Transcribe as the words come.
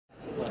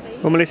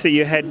Well, Melissa,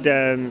 you had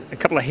a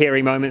couple of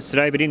hairy moments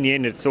today, but in the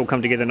end it's all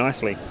come together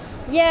nicely.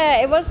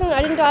 Yeah,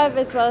 I didn't dive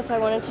as well as I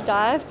wanted to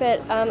dive,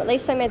 but at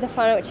least I made the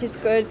final, which is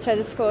good, so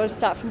the score will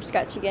start from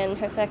scratch again.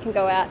 Hopefully I can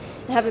go out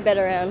and have a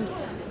better round.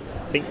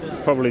 I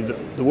think probably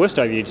the worst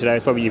dive you did today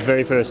was probably your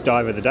very first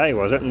dive of the day,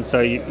 was it? And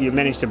so you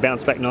managed to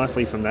bounce back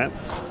nicely from that.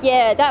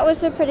 Yeah, that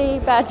was a pretty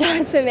bad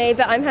dive for me,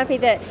 but I'm happy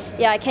that,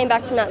 I came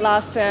back from that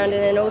last round,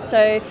 and then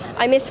also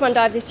I missed one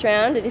dive this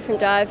round, a different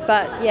dive,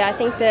 but yeah, I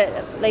think that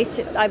at least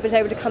I was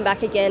able to come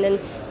back again and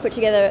put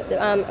together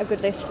a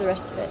good list for the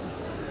rest of it.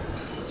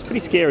 It's pretty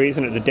scary,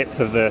 isn't it, the depth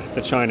of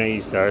the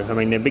Chinese, though? I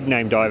mean, their big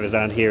name divers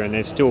aren't here, and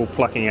they're still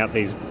plucking out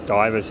these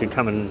divers who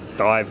come and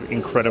dive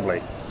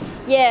incredibly.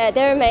 Yeah,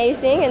 they're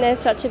amazing and they're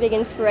such a big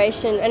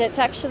inspiration, and it's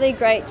actually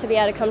great to be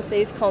able to come to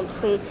these comps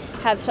and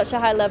have such a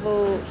high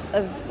level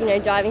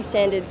of diving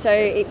standards, so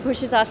it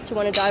pushes us to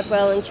want to dive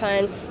well and try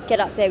and get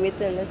up there with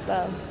them as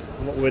well.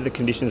 What were the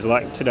conditions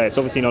like today? It's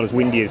obviously not as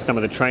windy as some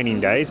of the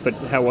training days, but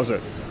how was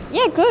it?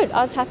 Yeah, good.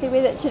 I was happy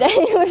with it today.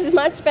 It was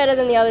much better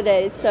than the other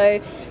days,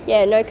 so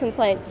yeah, no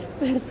complaints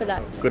for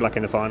that. Good luck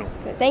in the final.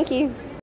 Thank you.